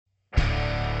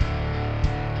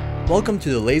Welcome to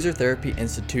the Laser Therapy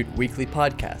Institute weekly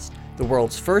podcast, the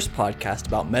world's first podcast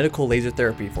about medical laser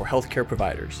therapy for healthcare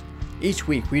providers. Each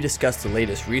week, we discuss the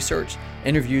latest research,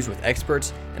 interviews with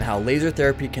experts, and how laser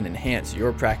therapy can enhance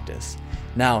your practice.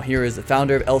 Now, here is the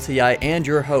founder of LTI and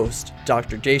your host,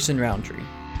 Dr. Jason Roundtree.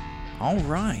 All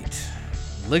right.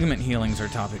 Ligament healing is our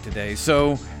topic today.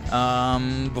 So,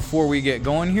 before we get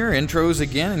going here, intros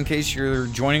again, in case you're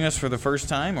joining us for the first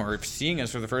time or seeing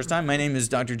us for the first time. My name is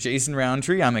Dr. Jason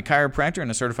Roundtree. I'm a chiropractor and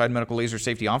a certified medical laser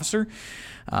safety officer.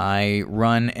 I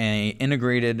run an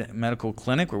integrated medical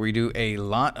clinic where we do a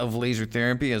lot of laser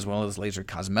therapy as well as laser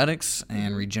cosmetics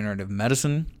and regenerative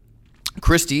medicine.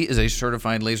 Christy is a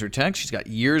certified laser tech. She's got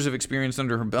years of experience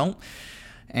under her belt.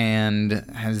 And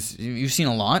you've seen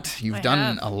a lot. You've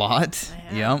done a lot.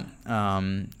 Yeah.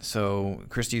 So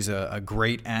Christy's a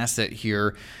great asset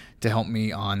here to help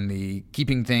me on the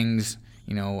keeping things,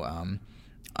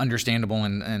 understandable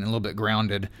and a little bit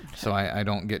grounded, so I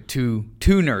don't get too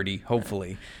nerdy.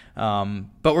 Hopefully,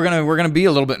 but we're gonna be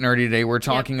a little bit nerdy today. We're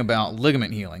talking about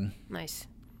ligament healing. Nice.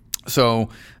 So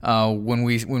when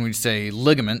we say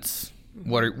ligaments.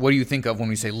 What do you think of when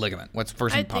we say ligament? What's the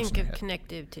first thing pops in your head? I think of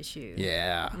connective tissue.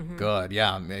 Yeah, good.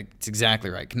 Yeah, it's exactly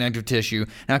right. Connective tissue.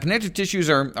 Now, connective tissues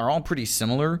are all pretty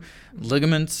similar.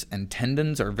 Ligaments and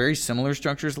tendons are very similar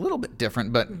structures, a little bit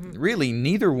different, but really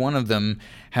neither one of them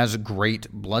has a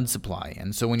great blood supply.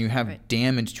 And so when you have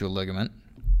damage to a ligament,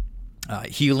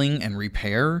 healing and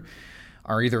repair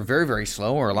are either very, very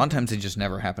slow or a lot of times they just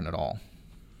never happen at all.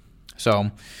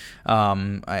 So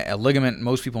a ligament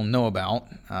most people know about.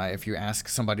 If you ask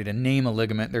somebody to name a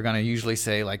ligament, they're going to usually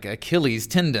say like Achilles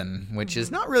tendon, which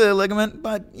is not really a ligament,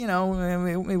 but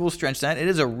we will stretch that. It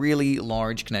is a really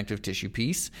large connective tissue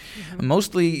piece.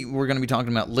 Mostly we're going to be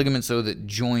talking about ligaments though that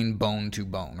join bone to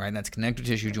bone, right? That's connective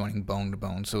tissue joining bone to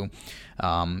bone. So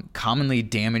commonly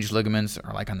damaged ligaments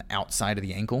are like on the outside of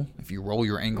the ankle. If you roll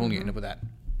your ankle, you end up with that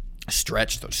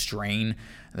stretch, the strain.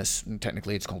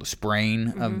 Technically, it's called a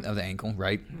sprain of the ankle,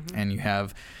 right? And you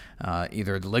have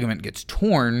either the ligament gets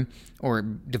torn or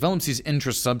it develops these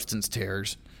intrasubstance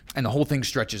tears, and the whole thing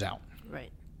stretches out.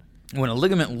 Right. When a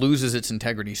ligament loses its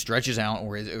integrity, stretches out,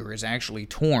 or is actually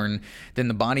torn, then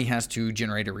the body has to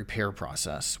generate a repair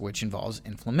process, which involves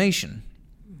inflammation.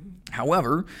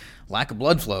 However, lack of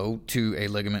blood flow to a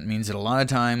ligament means that a lot of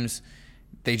times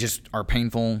they just are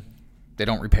painful, they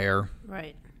don't repair.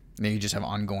 Right. Then you just have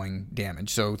ongoing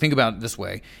damage. So think about it this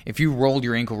way. If you rolled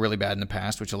your ankle really bad in the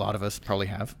past, which a lot of us probably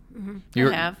have. I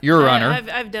have. You're a runner.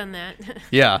 I've done that.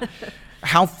 Yeah.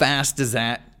 How fast does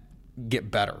that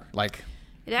get better? Like,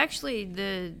 it actually,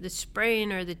 the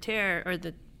sprain or the tear or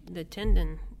the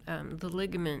tendon, the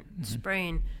ligament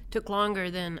sprain took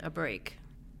longer than a break.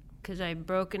 Because I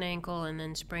broke an ankle and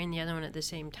then sprained the other one at the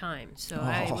same time. So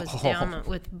I was down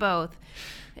with both.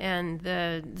 And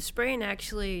the sprain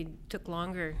actually took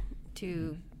longer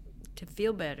to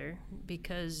feel better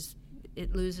because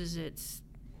it loses its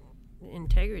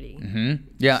integrity.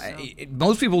 Yeah, so.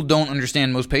 Most people don't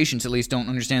understand, most patients at least don't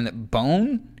understand that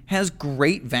bone has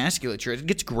great vasculature. It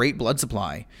gets great blood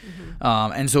supply.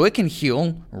 And so it can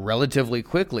heal relatively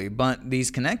quickly. But these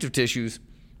connective tissues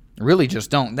really just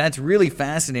don't. That's really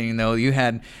fascinating, though. You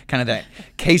had kind of that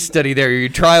case study there. You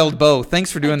trialed both.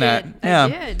 Thanks for doing that. I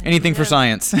did. Anything for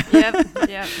science.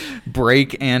 Yep.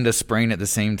 Break and a sprain at the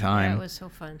same time. Yeah, it was so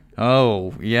fun.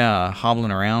 Oh, yeah.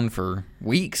 Hobbling around for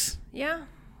weeks. Yeah.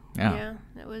 That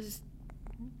was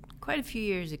quite a few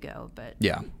years ago, but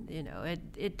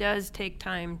it does take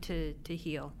time to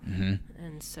heal.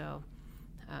 And so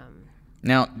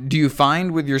now, do you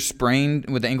find with your sprain,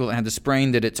 with the ankle that had the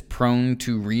sprain, that it's prone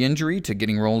to re-injury, to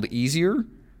getting rolled easier?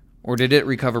 Or did it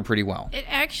recover pretty well? It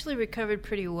actually recovered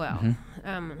pretty well.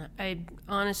 I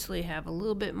honestly have a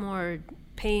little bit more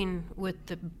pain with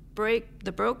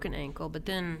the broken ankle, but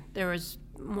then there was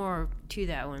more to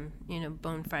that one,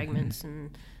 bone fragments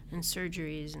and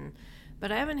surgeries.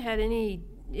 But I haven't had any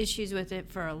issues with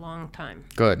it for a long time.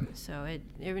 Good. So it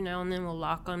every now and then will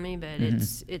lock on me, but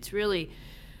it's really...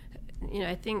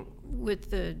 I think with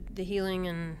the healing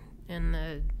and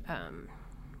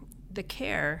the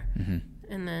care,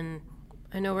 and then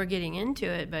I know we're getting into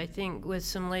it, but I think with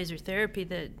some laser therapy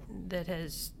that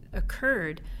has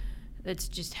occurred, that's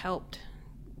just helped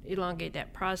elongate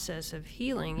that process of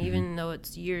healing, even though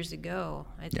it's years ago.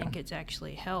 I think it's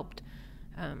actually helped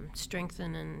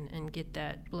strengthen and get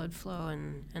that blood flow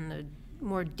and the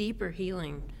more deeper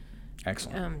healing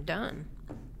done.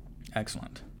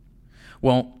 Excellent.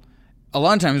 Well, a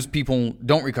lot of times people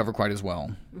don't recover quite as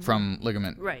well from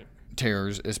ligament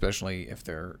tears, especially if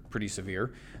they're pretty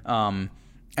severe. And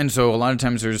so a lot of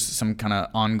times there's some kind of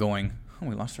ongoing... Oh,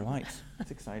 we lost our lights.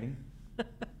 That's exciting.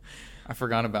 I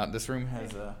forgot about this room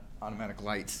has automatic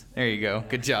lights. There you go.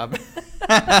 Good job.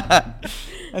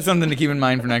 That's something to keep in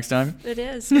mind for next time. It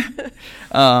is.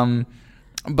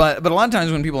 But a lot of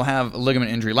times when people have a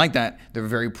ligament injury like that, they're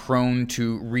very prone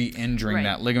to re-injuring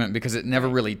that ligament because it never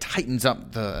really tightens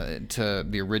up to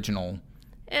the original.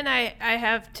 And I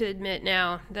have to admit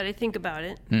now that I think about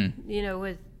it, you know,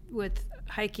 with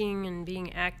hiking and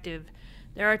being active,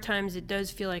 there are times it does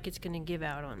feel like it's going to give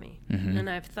out on me. And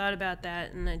I've thought about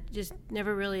that, and I just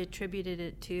never really attributed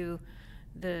it to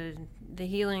the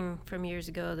healing from years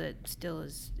ago that still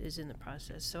is in the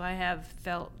process. So I have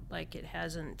felt like it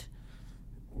hasn't,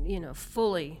 you know,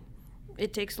 fully.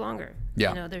 It takes longer. Yeah.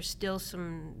 You know, there's still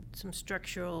some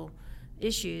structural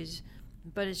issues,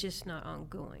 but it's just not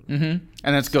ongoing.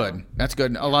 And that's good. That's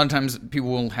good. A lot of times people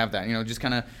will have that, you know, just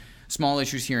kind of small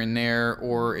issues here and there,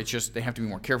 or it's just they have to be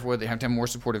more careful with it. They have to have more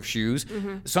supportive shoes.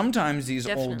 Sometimes these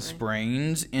old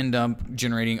sprains end up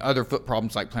generating other foot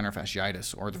problems like plantar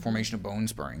fasciitis or the formation of bone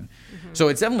spurring. So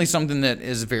it's definitely something that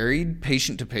is varied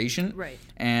patient to patient. Right.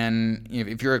 And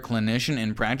if you're a clinician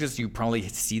in practice, you probably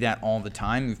see that all the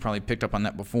time. You've probably picked up on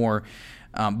that before.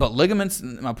 But ligaments,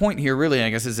 my point here really, I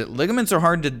guess, is that ligaments are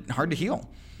hard to heal.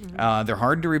 They're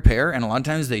hard to repair, and a lot of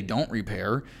times they don't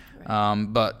repair.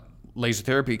 But laser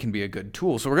therapy can be a good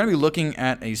tool. So we're going to be looking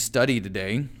at a study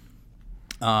today.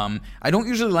 I don't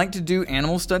usually like to do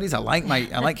animal studies. I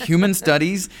like human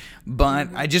studies, but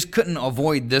I just couldn't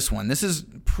avoid this one. This is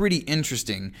pretty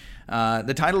interesting.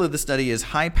 The title of the study is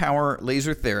High Power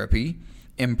Laser Therapy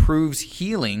Improves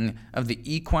Healing of the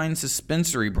Equine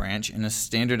Suspensory Branch in a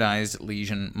Standardized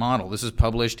Lesion Model. This is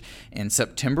published in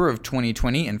September of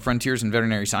 2020 in Frontiers in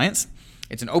Veterinary Science.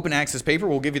 It's an open access paper.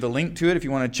 We'll give you the link to it if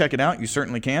you want to check it out. You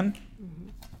certainly can.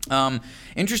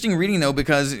 Interesting reading, though,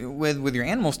 because with your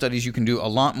animal studies, you can do a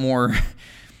lot more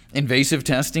invasive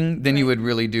testing than you would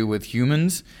really do with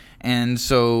humans. And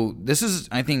so this is,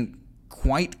 I think,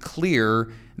 quite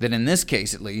clear that in this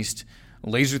case, at least,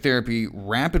 laser therapy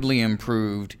rapidly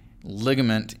improved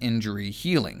ligament injury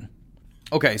healing.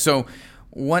 Okay, so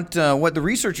what the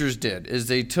researchers did is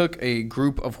they took a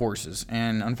group of horses,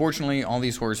 and unfortunately, all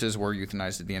these horses were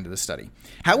euthanized at the end of the study.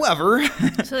 However,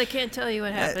 so they can't tell you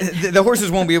what happened. The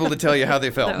horses won't be able to tell you how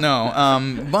they felt. No,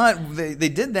 but they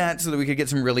did that so that we could get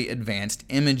some really advanced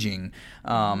imaging.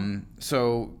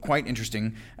 So quite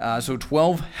interesting. So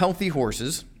 12 healthy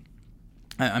horses.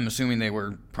 I'm assuming they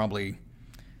were probably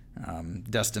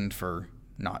destined for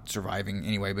not surviving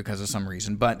anyway because of some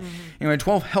reason. But anyway,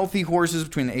 12 healthy horses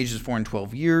between the ages of 4 and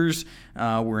 12 years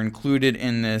were included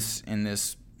in this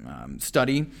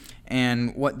study.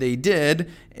 And what they did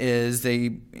is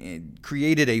they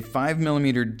created a 5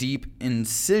 millimeter deep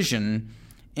incision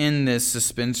in this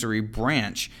suspensory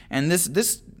branch. And this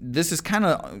is kind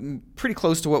of pretty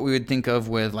close to what we would think of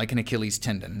with like an Achilles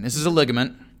tendon. This is a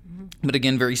ligament, but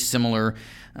again, very similar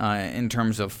in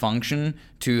terms of function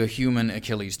to a human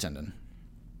Achilles tendon.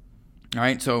 All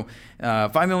right, so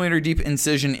 5 millimeter deep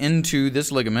incision into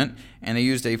this ligament, and they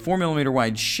used a 4 millimeter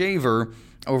wide shaver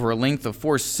over a length of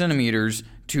 4 centimeters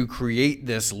to create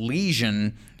this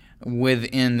lesion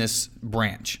within this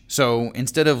branch. So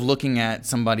instead of looking at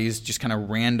somebody's just kind of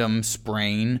random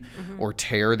sprain or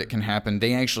tear that can happen,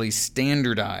 they actually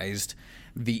standardized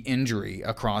the injury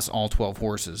across all 12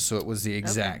 horses. So it was the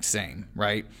exact same,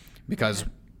 right? Because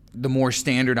the more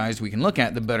standardized we can look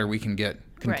at, the better we can get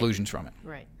conclusions from it.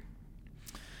 Right.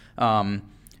 Now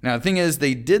the thing is,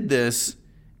 they did this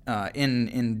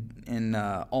in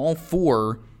all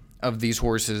 4 of these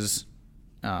horses'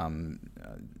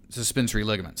 suspensory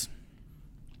ligaments.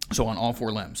 So on all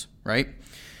 4 limbs, right?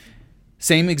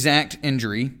 Same exact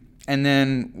injury. And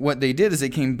then what they did is they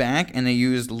came back and they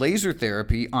used laser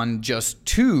therapy on just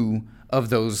 2 of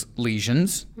those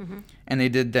lesions, and they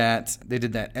did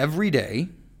that every day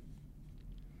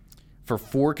for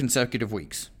 4 consecutive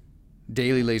weeks.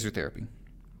 Daily laser therapy.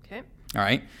 Okay. All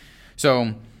right.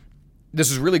 So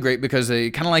this is really great because they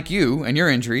kind of like you and your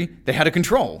injury, they had a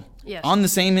control on the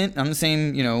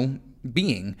same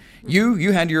being.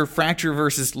 You had your fracture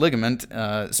versus ligament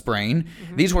sprain.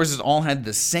 These horses all had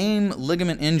the same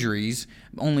ligament injuries.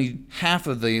 Only half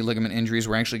of the ligament injuries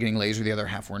were actually getting laser. The other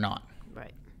half were not.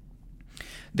 Right.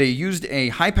 They used a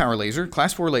high power laser,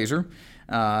 class 4 laser,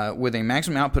 with a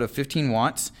maximum output of 15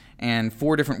 watts and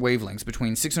 4 different wavelengths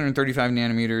between 635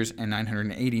 nanometers and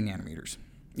 980 nanometers.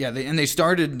 Yeah, they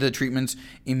started the treatments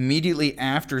immediately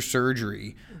after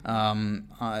surgery,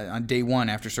 on day 1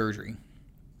 after surgery.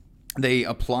 They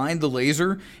applied the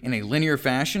laser in a linear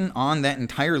fashion on that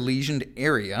entire lesioned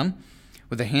area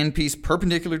with a handpiece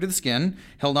perpendicular to the skin,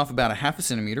 held off about a half a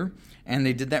centimeter, and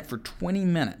they did that for 20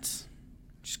 minutes.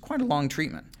 which is quite a long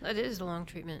treatment. That is a long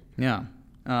treatment. Yeah.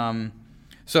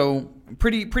 So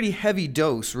pretty heavy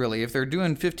dose, really. If they're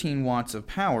doing 15 watts of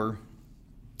power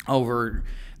over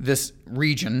this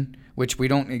region, which we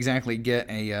don't exactly get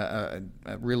a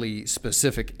really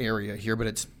specific area here, but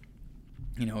it's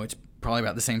probably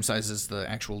about the same size as the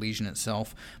actual lesion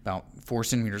itself, about 4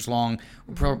 centimeters long,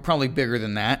 probably bigger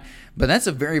than that. But that's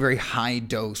a very, very high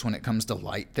dose when it comes to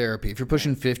light therapy. If you're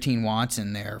pushing 15 watts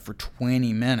in there for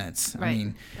 20 minutes, Right. I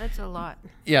mean... That's a lot.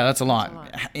 Yeah, that's a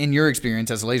lot. In your experience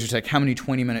as a laser tech, how many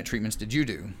 20-minute treatments did you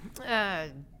do?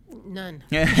 None.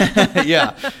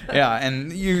 yeah,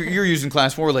 and you're using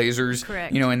class 4 lasers,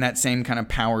 Correct. in that same kind of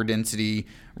power density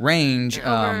range.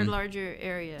 Over larger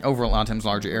area. Over a lot of times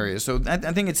larger areas. So I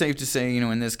think it's safe to say,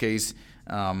 in this case,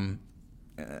 a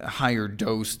higher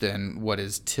dose than what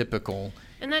is typical.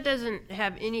 And that doesn't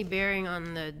have any bearing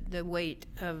on the weight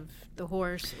of the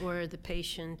horse or the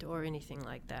patient or anything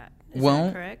like that. Is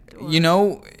that correct? Or?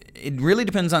 It really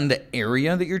depends on the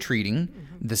area that you're treating,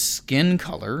 the skin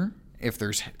color. If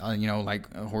there's,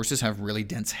 like horses have really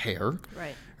dense hair.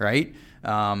 Right?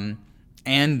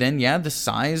 And then, the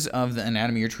size of the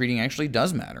anatomy you're treating actually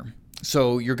does matter.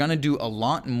 So you're going to do a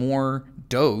lot more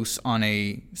dose on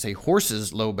a, say,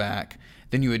 horse's low back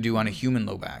than you would do on a human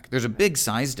low back. There's a big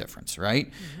size difference,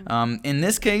 right? In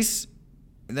this case,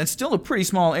 that's still a pretty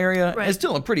small area. Right. It's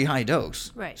still a pretty high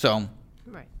dose. Right. So,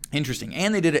 interesting.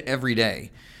 And they did it every day,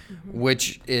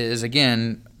 which is,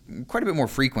 again, quite a bit more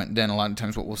frequent than a lot of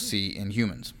times what we'll see in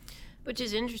humans. Which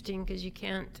is interesting because you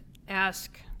can't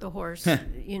ask the horse,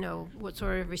 what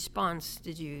sort of response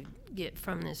did you get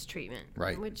from this treatment?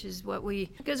 Right. Which is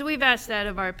because we've asked that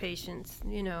of our patients.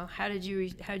 How did you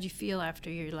feel after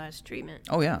your last treatment?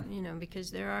 Oh yeah.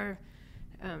 Because there are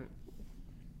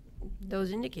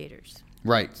those indicators.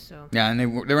 Right. So yeah, and they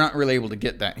were not really able to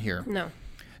get that here. No.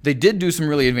 They did do some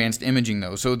really advanced imaging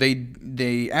though. So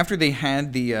they after they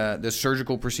had the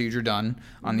surgical procedure done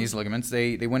on these ligaments,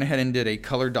 they went ahead and did a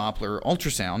color Doppler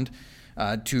ultrasound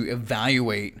to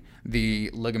evaluate the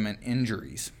ligament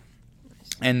injuries.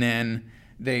 And then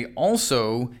they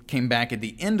also came back at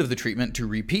the end of the treatment to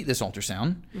repeat this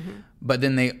ultrasound, but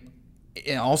then they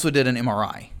also did an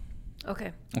MRI.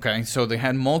 Okay, so they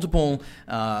had multiple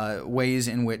ways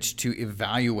in which to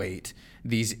evaluate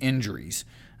these injuries.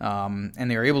 And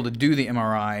they were able to do the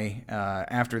MRI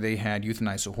after they had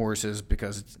euthanized the horses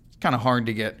because it's kind of hard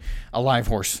to get a live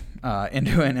horse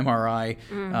into an MRI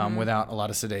without a lot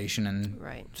of sedation and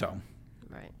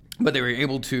But they were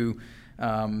able to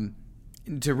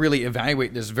really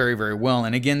evaluate this very, very well.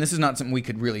 And again, this is not something we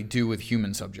could really do with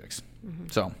human subjects.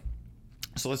 So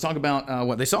let's talk about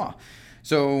what they saw.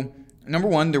 So number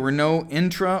one, there were no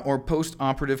intra or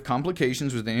post-operative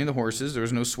complications with any of the horses. There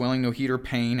was no swelling, no heat or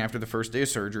pain after the first day of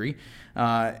surgery.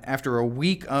 After a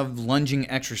week of lunging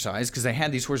exercise, because they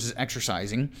had these horses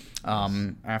exercising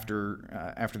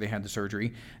after they had the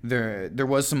surgery, there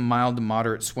was some mild to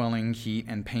moderate swelling, heat,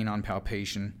 and pain on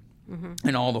palpation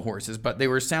in all the horses, but they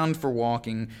were sound for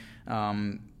walking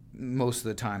most of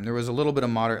the time. There was a little bit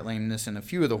of moderate lameness in a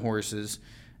few of the horses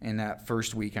in that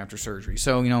first week after surgery.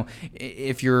 So,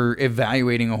 if you're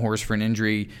evaluating a horse for an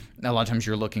injury, a lot of times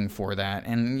you're looking for that.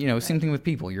 And, same thing with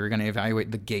people. You're going to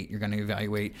evaluate the gait. You're going to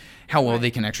evaluate how well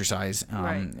they can exercise.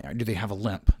 Do they have a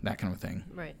limp? That kind of thing.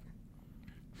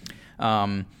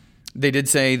 They did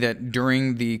say that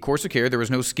during the course of care, there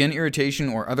was no skin irritation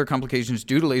or other complications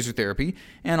due to laser therapy,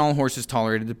 and all horses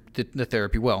tolerated the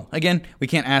therapy well. Again, we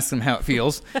can't ask them how it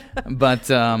feels, but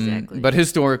but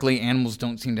historically, animals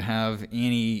don't seem to have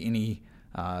any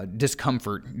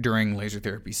discomfort during laser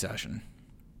therapy session.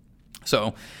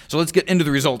 So let's get into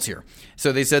the results here.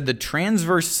 So they said the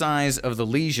transverse size of the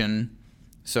lesion,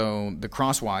 so the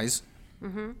crosswise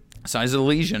size of the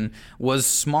lesion, was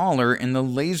smaller in the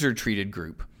laser-treated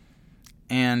group.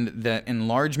 And that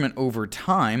enlargement over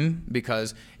time,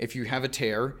 because if you have a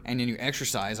tear and then you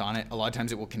exercise on it, a lot of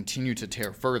times it will continue to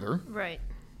tear further.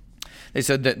 They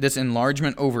said that this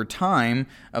enlargement over time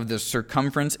of the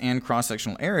circumference and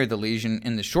cross-sectional area of the lesion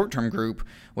in the short-term group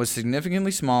was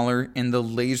significantly smaller in the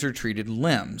laser-treated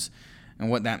limbs. And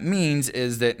what that means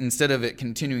is that instead of it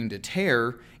continuing to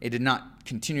tear, it did not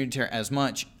continue to tear as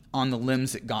much on the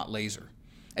limbs that got laser.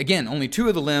 Again, only 2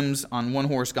 of the limbs on one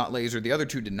horse got laser, the other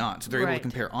 2 did not. So they're able to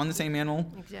compare on the same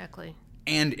animal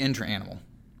and intra-animal.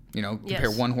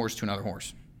 Compare one horse to another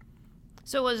horse.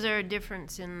 So was there a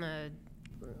difference in the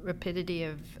rapidity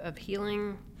of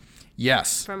healing?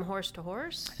 Yes. From horse to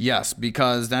horse? Yes,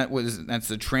 because that's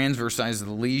the transverse size of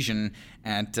the lesion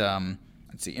at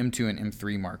let's see, M2 and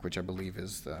M3 mark, which I believe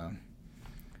is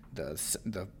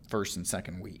the first and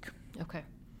second week. Okay.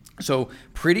 So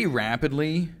pretty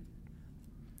rapidly,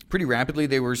 pretty rapidly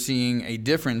they were seeing a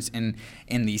difference in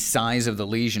the size of the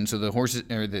lesion. So the horses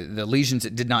or the lesions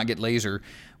that did not get laser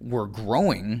were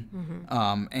growing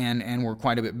and were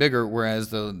quite a bit bigger, whereas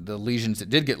the lesions that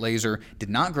did get laser did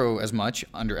not grow as much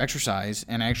under exercise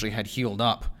and actually had healed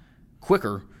up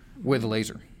quicker with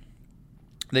laser.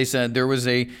 They said there was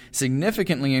a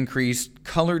significantly increased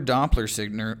color Doppler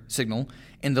signal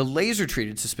in the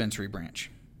laser-treated suspensory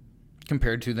branch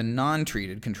compared to the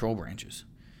non-treated control branches.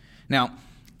 Now,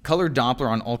 color Doppler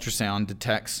on ultrasound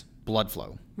detects blood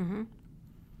flow.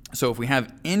 So if we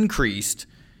have increased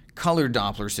color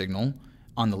Doppler signal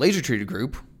on the laser-treated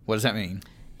group, what does that mean?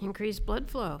 Increased blood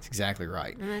flow. That's exactly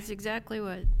right. And that's exactly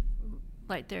what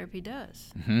light therapy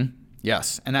does.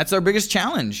 Yes, and that's our biggest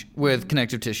challenge with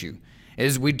connective tissue,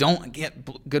 is we don't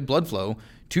get good blood flow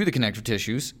to the connective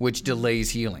tissues, which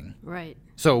delays healing. Right.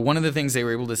 So one of the things they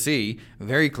were able to see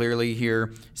very clearly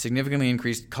here, significantly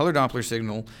increased color Doppler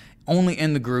signal only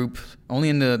in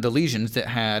the lesions that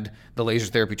had the laser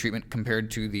therapy treatment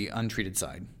compared to the untreated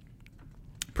side.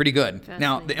 Pretty good.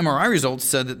 Now, the MRI results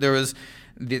said that there was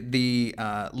the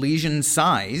lesion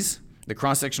size, the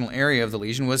cross-sectional area of the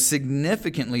lesion, was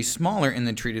significantly smaller in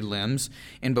the treated limbs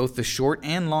in both the short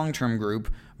and long-term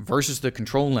group versus the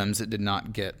control limbs that did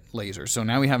not get laser. So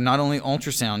now we have not only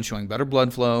ultrasound showing better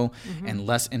blood flow and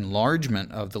less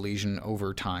enlargement of the lesion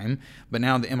over time, but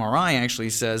now the MRI actually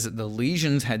says that the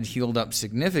lesions had healed up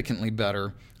significantly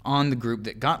better on the group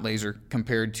that got laser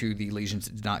compared to the lesions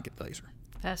that did not get laser.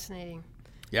 Fascinating.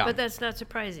 Yeah. But that's not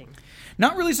surprising.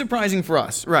 Not really surprising for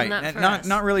us, right?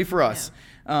 Not really for us.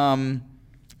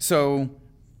 So,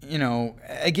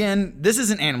 again, this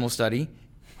is an animal study.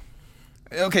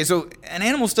 Okay, so an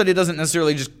animal study doesn't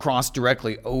necessarily just cross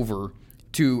directly over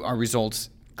to our results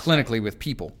clinically with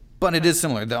people, but it is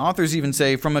similar. The authors even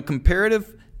say, from a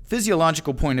comparative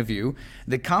physiological point of view,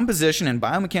 the composition and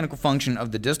biomechanical function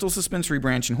of the distal suspensory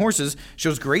branch in horses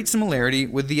shows great similarity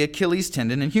with the Achilles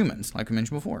tendon in humans, like I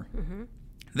mentioned before.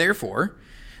 Therefore,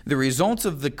 the results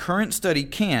of the current study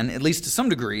can, at least to some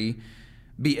degree,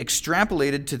 be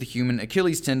extrapolated to the human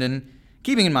Achilles tendon,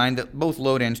 keeping in mind that both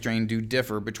load and strain do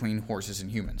differ between horses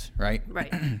and humans, right?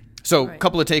 Right. So a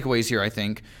couple of takeaways here, I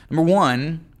think. Number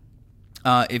one,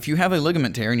 if you have a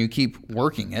ligament tear and you keep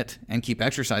working it and keep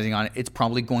exercising on it, it's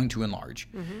probably going to enlarge,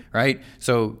 right?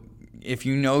 So if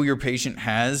you know your patient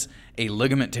has a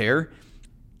ligament tear,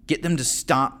 get them to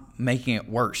stop making it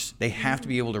worse. They have to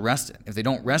be able to rest it. If they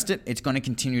don't rest it, it's going to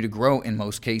continue to grow in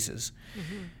most cases.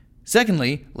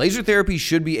 Secondly, laser therapy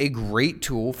should be a great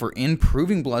tool for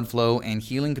improving blood flow and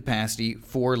healing capacity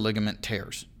for ligament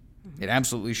tears. It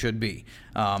absolutely should be,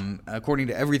 according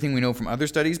to everything we know from other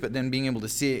studies, but then being able to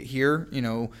see it here,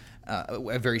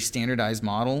 a very standardized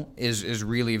model is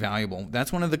really valuable.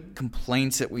 That's one of the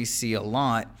complaints that we see a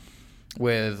lot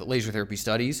with laser therapy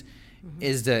studies,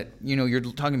 is that, you're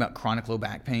talking about chronic low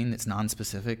back pain that's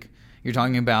nonspecific. You're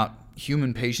talking about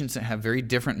human patients that have very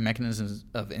different mechanisms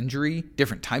of injury,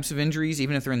 different types of injuries,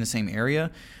 even if they're in the same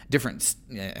area, different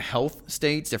health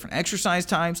states, different exercise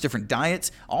types, different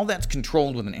diets. All that's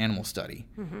controlled with an animal study.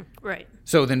 Right.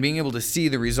 So then being able to see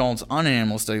the results on an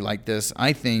animal study like this,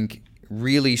 I think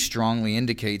really strongly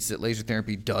indicates that laser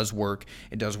therapy does work.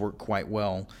 It does work quite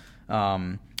well.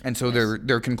 And so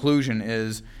their conclusion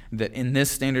is that in this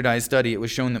standardized study, it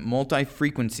was shown that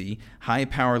multi-frequency,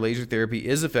 high-power laser therapy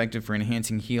is effective for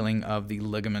enhancing healing of the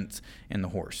ligaments in the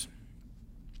horse.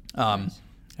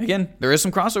 Again, there is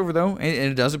some crossover, though,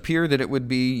 and it does appear that it would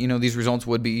be, these results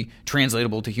would be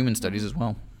translatable to human studies as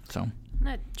well. So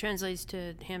that translates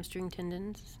to hamstring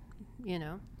tendons,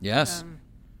 Yes.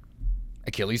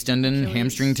 Achilles tendon,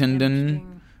 hamstring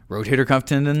tendon, rotator cuff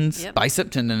tendons,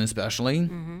 bicep tendon especially.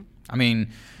 I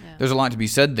mean, there's a lot to be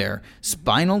said there.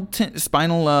 Spinal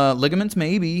ligaments,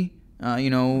 maybe. I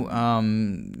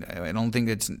don't think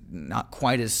it's not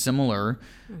quite as similar.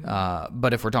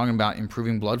 But if we're talking about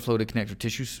improving blood flow to connective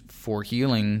tissues for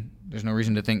healing, there's no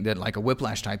reason to think that like a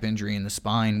whiplash type injury in the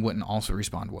spine wouldn't also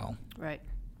respond well. Right.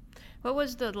 What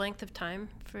was the length of time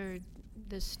for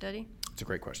this study? It's a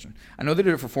great question. I know they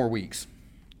did it for 4 weeks.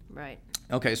 Right.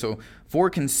 Okay, so 4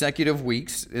 consecutive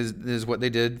weeks is what they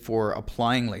did for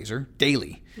applying laser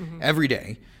daily, every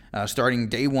day, starting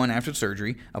day 1 after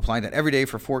surgery. Apply that every day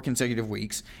for 4 consecutive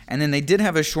weeks. And then they did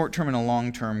have a short-term and a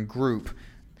long-term group.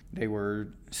 They were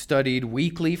studied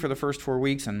weekly for the first 4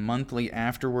 weeks and monthly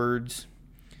afterwards.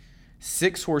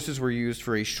 6 horses were used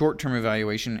for a short-term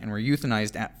evaluation and were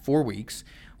euthanized at 4 weeks,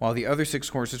 while the other 6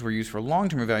 horses were used for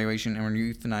long-term evaluation and were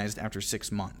euthanized after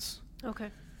 6 months. Okay.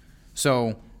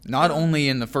 So not only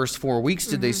in the first 4 weeks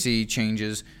did they see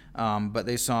changes, but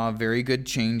they saw very good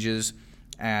changes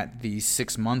at the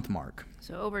 6-month mark.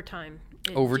 So over time,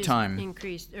 it over just time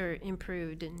increased or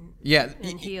improved and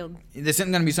healed. This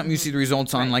isn't going to be something you see the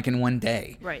results on like in one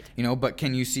day. Right. But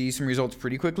can you see some results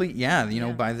pretty quickly? Yeah.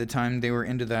 By the time they were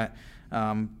into that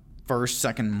first,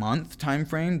 second month time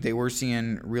frame, they were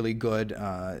seeing really good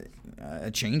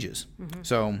changes.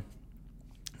 So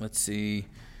let's see.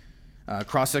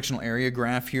 Cross-sectional area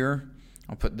graph here.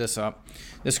 I'll put this up.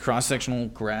 This cross-sectional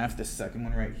graph, this second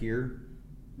one right here,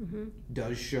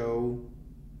 does show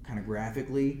kind of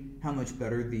graphically how much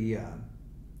better the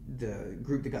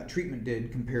group that got treatment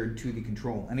did compared to the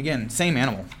control. And again, same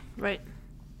animal. Right.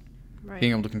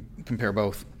 Being able to compare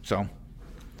both. So,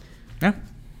 yeah.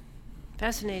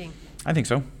 Fascinating. I think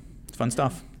so. It's fun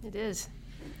stuff. It is.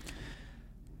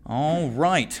 All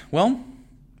right. Well,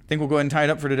 I think we'll go ahead and tie it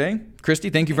up for today. Christy,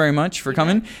 thank you very much for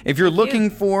coming. If you're looking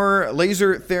for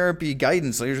laser therapy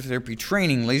guidance, laser therapy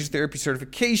training, laser therapy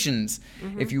certifications,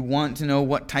 if you want to know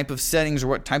what type of settings or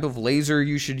what type of laser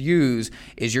you should use,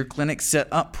 is your clinic set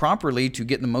up properly to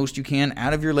get the most you can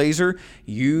out of your laser,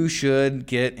 you should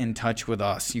get in touch with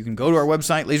us. You can go to our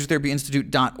website,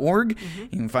 lasertherapyinstitute.org. You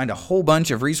can find a whole bunch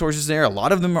of resources there. A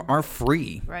lot of them are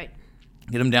free. Right.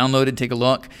 Get them downloaded, take a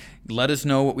look. Let us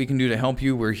know what we can do to help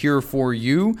you. We're here for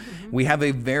you. We have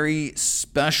a very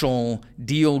special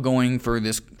deal going for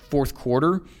this fourth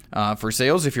quarter for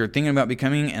sales. If you're thinking about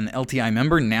becoming an LTI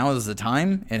member, now is the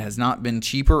time. It has not been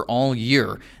cheaper all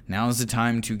year. Now is the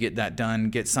time to get that done,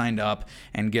 get signed up,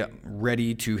 and get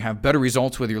ready to have better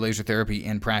results with your laser therapy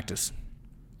in practice.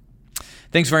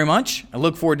 Thanks very much. I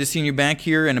look forward to seeing you back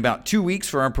here in about 2 weeks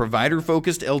for our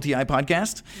provider-focused LTI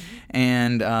podcast.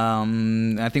 And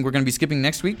I think we're going to be skipping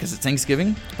next week because it's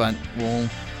Thanksgiving, but we'll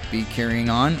be carrying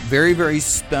on. Very, very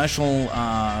special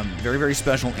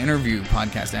interview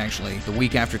podcast, actually, the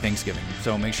week after Thanksgiving.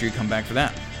 So make sure you come back for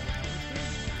that.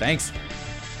 Thanks.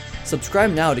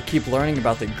 Subscribe now to keep learning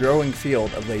about the growing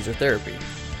field of laser therapy.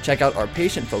 Check out our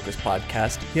patient-focused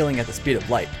podcast, Healing at the Speed of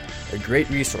Light, a great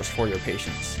resource for your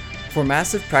patients. For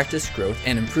massive practice growth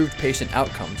and improved patient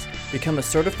outcomes, become a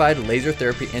certified Laser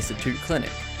Therapy Institute clinic.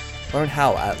 Learn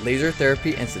how at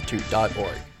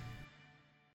lasertherapyinstitute.org.